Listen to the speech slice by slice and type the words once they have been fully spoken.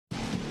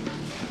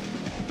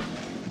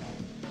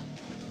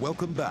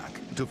Welcome back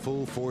to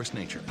Full Force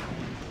Nature.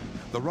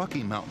 The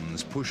Rocky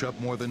Mountains push up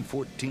more than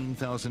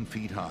 14,000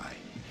 feet high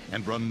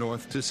and run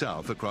north to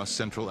south across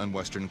central and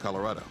western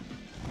Colorado.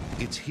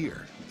 It's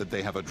here that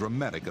they have a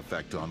dramatic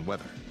effect on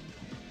weather.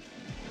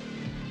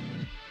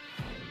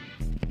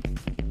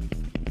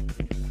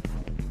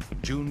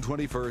 June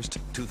 21st,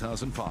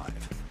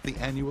 2005, the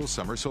annual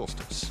summer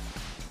solstice.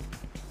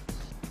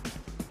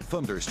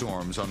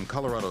 Thunderstorms on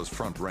Colorado's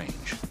Front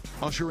Range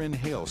usher in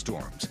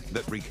hailstorms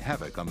that wreak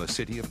havoc on the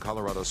city of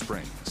Colorado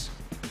Springs.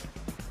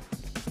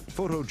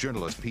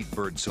 Photojournalist Pete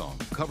Birdsong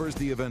covers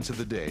the events of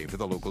the day for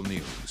the local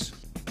news.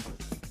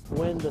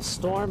 When the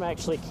storm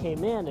actually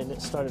came in and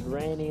it started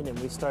raining and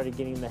we started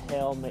getting the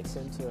hail mixed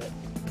into it.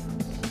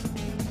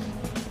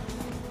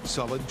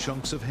 Solid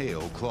chunks of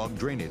hail clog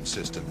drainage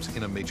systems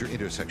in a major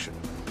intersection.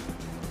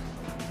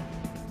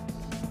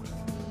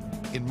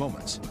 In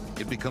moments,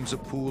 it becomes a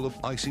pool of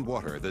icy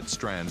water that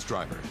strands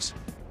drivers.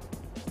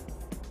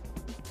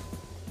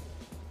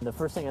 The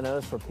first thing I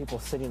noticed were people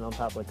sitting on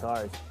top of the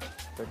cars.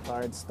 Their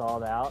car had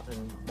stalled out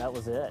and that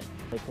was it.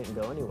 They couldn't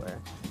go anywhere.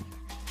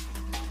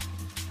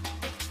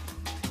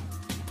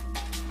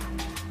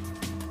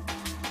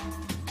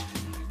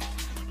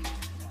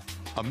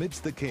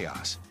 Amidst the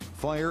chaos,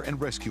 fire and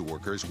rescue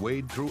workers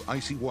wade through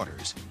icy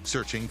waters,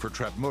 searching for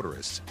trapped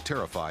motorists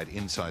terrified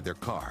inside their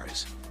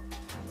cars.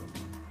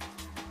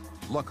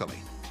 Luckily,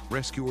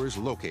 rescuers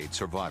locate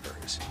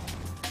survivors.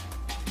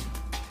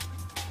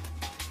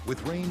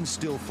 With rain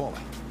still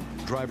falling,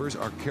 drivers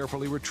are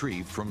carefully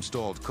retrieved from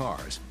stalled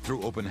cars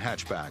through open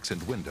hatchbacks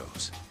and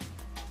windows.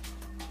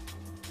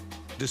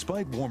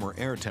 Despite warmer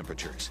air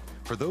temperatures,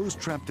 for those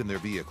trapped in their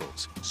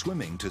vehicles,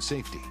 swimming to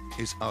safety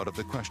is out of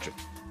the question.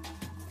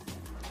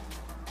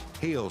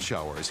 Hail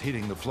showers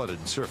hitting the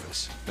flooded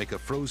surface make a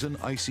frozen,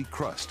 icy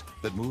crust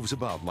that moves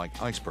about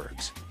like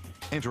icebergs.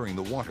 Entering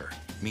the water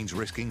means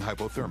risking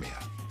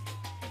hypothermia.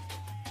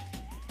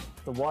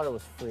 The water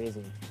was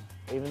freezing.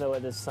 Even though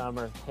it is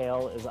summer,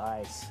 hail is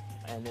ice,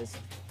 and it's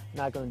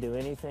not going to do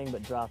anything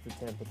but drop the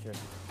temperature.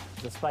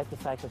 Despite the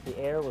fact that the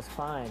air was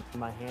fine,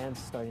 my hands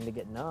starting to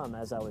get numb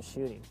as I was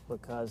shooting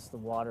because the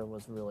water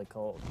was really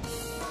cold.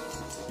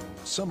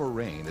 Summer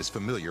rain is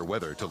familiar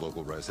weather to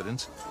local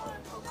residents.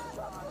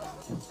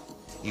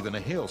 Even a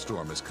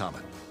hailstorm is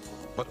common,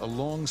 but a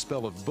long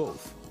spell of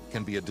both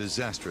can be a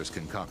disastrous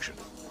concoction.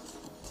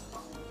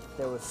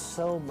 There was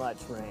so much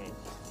rain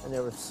and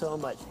there was so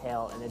much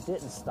hail and it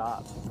didn't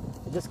stop.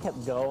 It just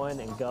kept going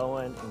and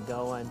going and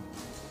going.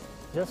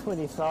 Just when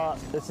you thought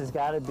this has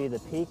got to be the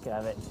peak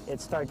of it, it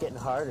started getting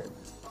harder.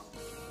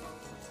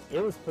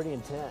 It was pretty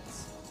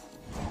intense.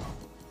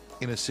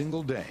 In a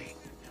single day,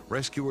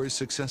 rescuers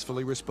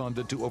successfully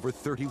responded to over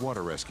 30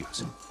 water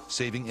rescues,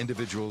 saving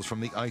individuals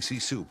from the icy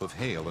soup of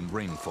hail and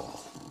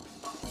rainfall.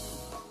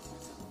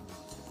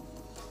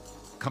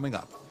 Coming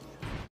up,